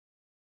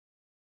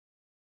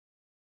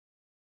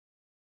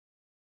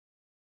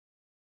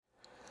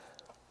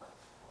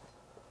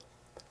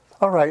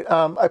All right,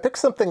 I picked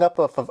something up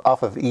off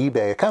of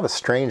eBay, kind of a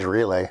strange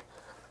relay.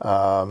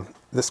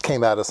 This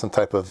came out of some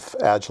type of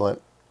Agilent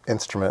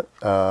instrument,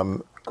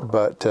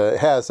 but it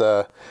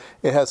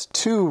has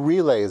two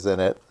relays in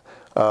it.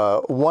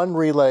 One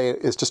relay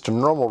is just a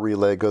normal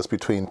relay, goes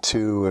between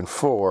 2 and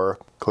 4,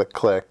 click,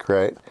 click,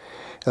 right?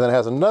 And then it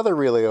has another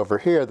relay over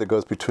here that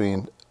goes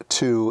between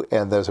 2,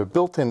 and there's a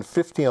built-in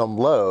 50 ohm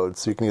load,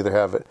 so you can either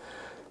have it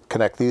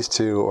connect these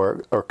two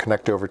or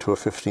connect over to a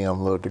 50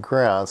 ohm load to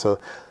ground. So,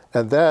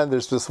 and then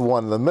there's this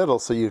one in the middle,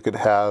 so you could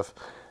have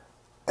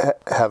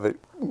it,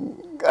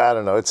 I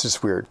don't know, it's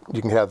just weird.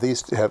 You can have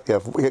these,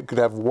 you could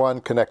have one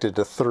connected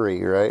to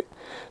 3, right?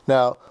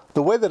 Now,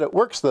 the way that it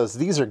works though is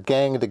these are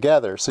ganged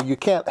together, so you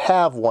can't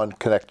have one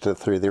connected to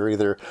 3. They're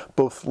either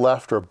both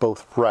left or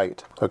both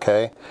right,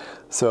 okay?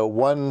 So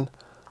one,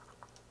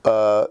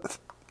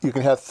 you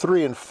can have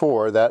 3 and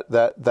 4,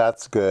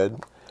 that's good.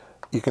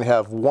 You can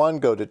have 1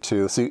 go to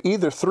 2. So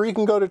either 3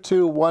 can go to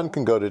 2, 1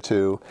 can go to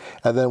 2,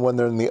 and then when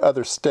they're in the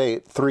other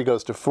state, 3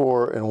 goes to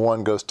 4 and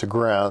 1 goes to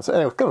ground. So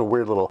anyway, kind of a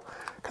weird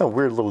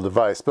little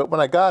device. But when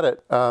I got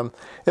it,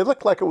 it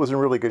looked like it was in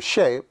really good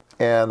shape,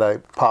 and I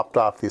popped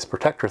off these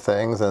protector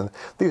things, and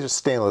these are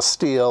stainless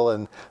steel,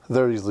 and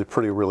they're usually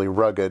really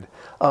rugged.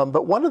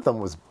 But one of them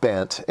was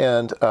bent,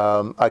 and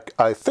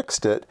I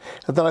fixed it,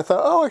 and then I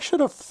thought, oh, I should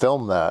have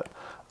filmed that.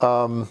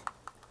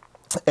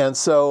 And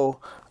so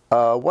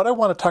what I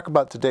want to talk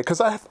about today,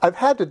 because I've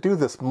had to do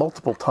this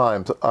multiple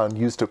times on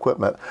used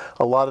equipment.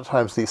 A lot of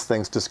times these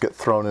things just get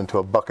thrown into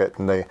a bucket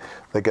and they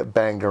get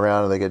banged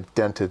around and they get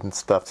dented and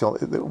stuff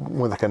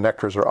when the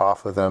connectors are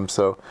off of them.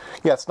 So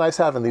yeah, it's nice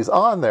having these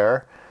on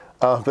there,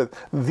 but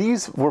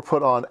these were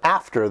put on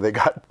after they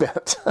got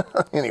bent.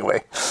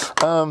 Anyway,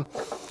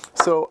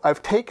 so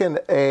I've taken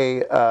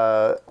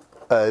a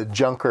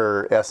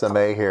Junker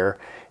SMA here,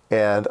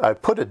 and I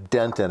put a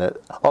dent in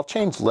it. I'll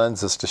change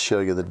lenses to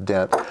show you the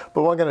dent, but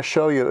what I'm going to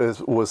show you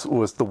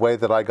was the way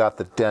that I got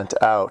the dent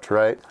out,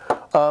 right?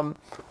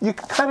 You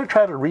can kind of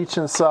try to reach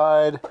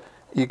inside.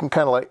 You can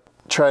kind of like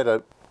try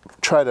to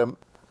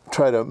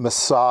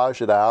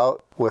massage it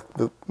out with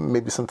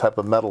maybe some type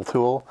of metal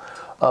tool.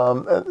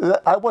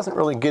 I wasn't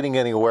really getting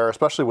anywhere,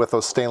 especially with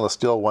those stainless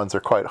steel ones. They're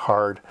quite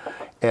hard,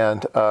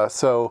 and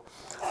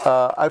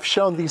I've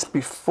shown these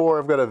before.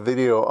 I've got a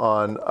video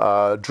on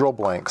drill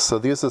blanks. So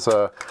this is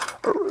a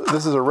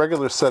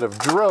regular set of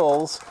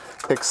drills,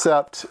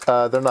 except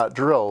they're not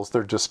drills.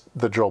 They're just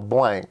the drill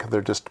blank.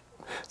 They're just,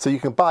 so you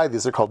can buy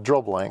these. They're called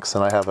drill blanks,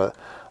 and I have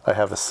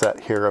a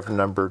set here of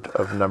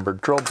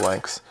numbered drill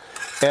blanks.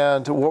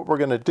 And what we're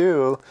going to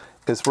do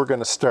is we're going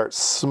to start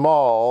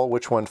small,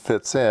 which one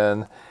fits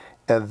in,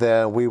 and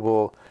then we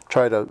will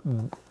try to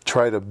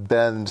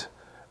bend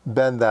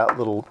that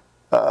little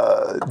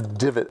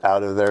divot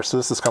out of there. So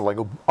this is kind of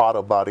like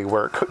auto body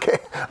work. Okay,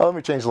 let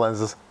me change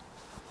lenses.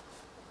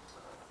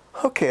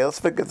 Okay, let's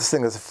get this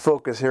thing as a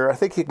focus here. I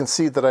think you can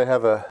see that I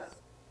have a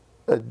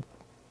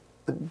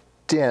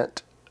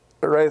dent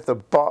right at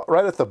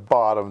the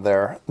bottom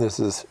there. There's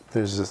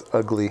this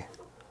ugly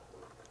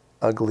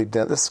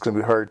dent. This is going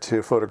to be hard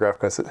to photograph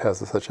because it has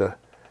such a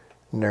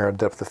narrow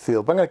depth of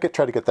field. But I'm going to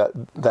try to get that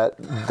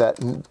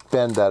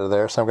bend out of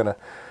there. So I'm going to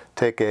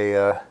take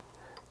a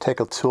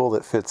tool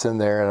that fits in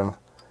there, and I'm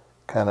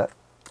kind of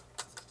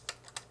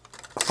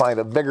find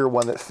a bigger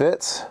one that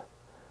fits.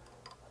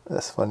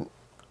 This one,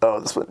 oh,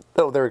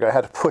 there we go. I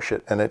had to push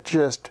it, and it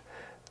just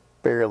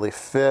barely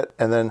fit.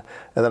 And then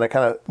I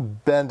kind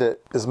of bend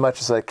it as much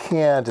as I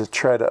can to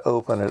try to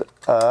open it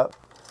up.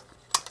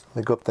 Let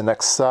me go up the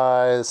next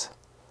size.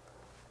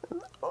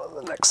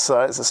 Oh, the next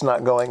size is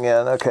not going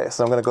in. Okay,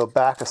 so I'm going to go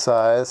back a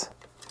size.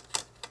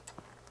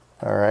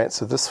 All right,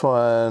 so this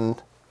one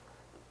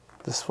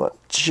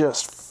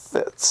just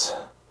fits.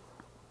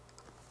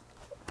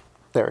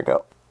 There we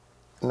go.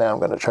 Now I'm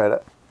going to try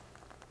to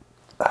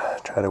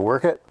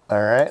work it.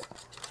 All right.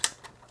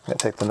 I'm going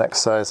to take the next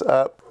size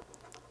up,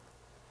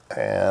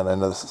 and I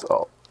know this is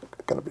all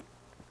going to be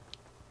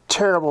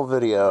terrible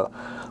video,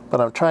 but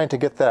I'm trying to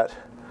get that.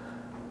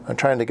 I'm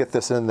trying to get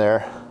this in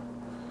there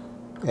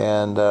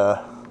and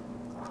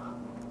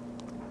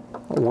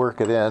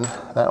work it in.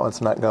 That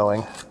one's not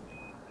going,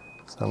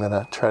 so I'm going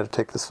to try to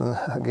take this one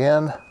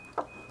again.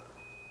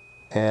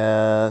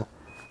 And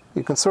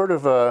you can sort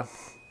of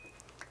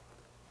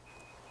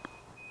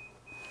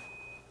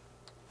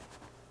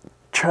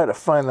try to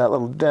find that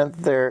little dent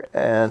there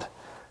and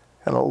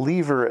kind of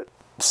lever it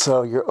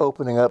so you're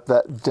opening up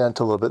that dent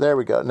a little bit. There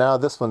we go. Now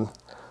this one,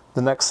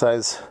 the next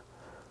size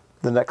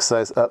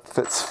up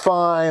fits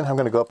fine. I'm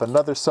going to go up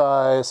another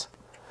size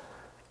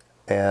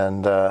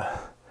and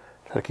try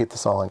to keep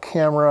this all on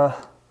camera.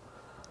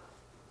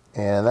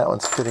 And that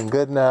one's fitting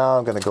good now.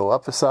 I'm going to go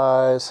up a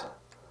size.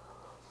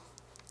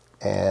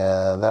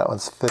 And that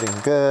one's fitting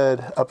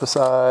good, up a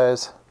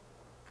size.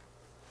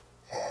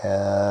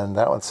 And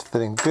that one's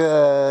fitting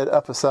good,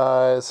 up a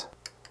size.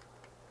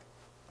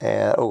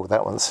 And oh,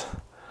 that one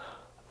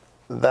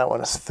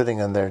is fitting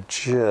in there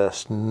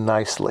just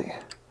nicely.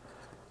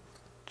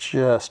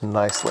 Just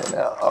nicely.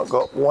 Now I'll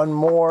go up one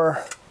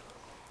more.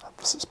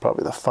 This is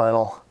probably the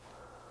final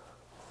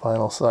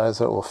final size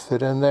that will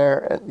fit in there.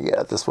 And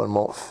yeah, this one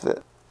won't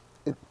fit.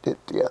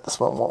 Yeah, this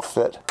one won't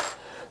fit.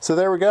 So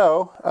there we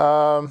go.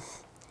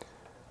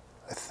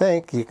 I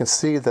think you can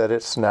see that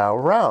it's now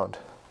round.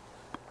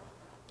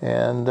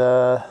 And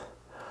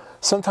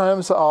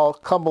sometimes I'll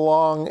come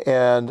along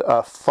and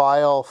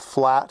file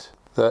flat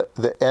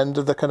the end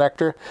of the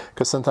connector,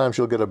 because sometimes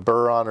you'll get a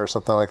burr on or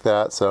something like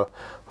that. So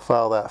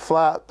file that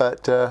flat.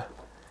 But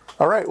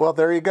all right, well,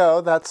 there you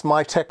go. That's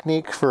my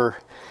technique for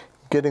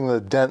getting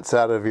the dents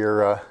out of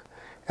your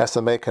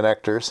SMA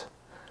connectors.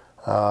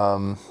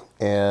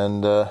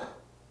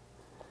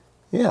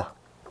 Yeah,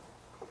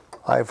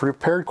 I've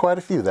repaired quite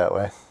a few that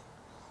way.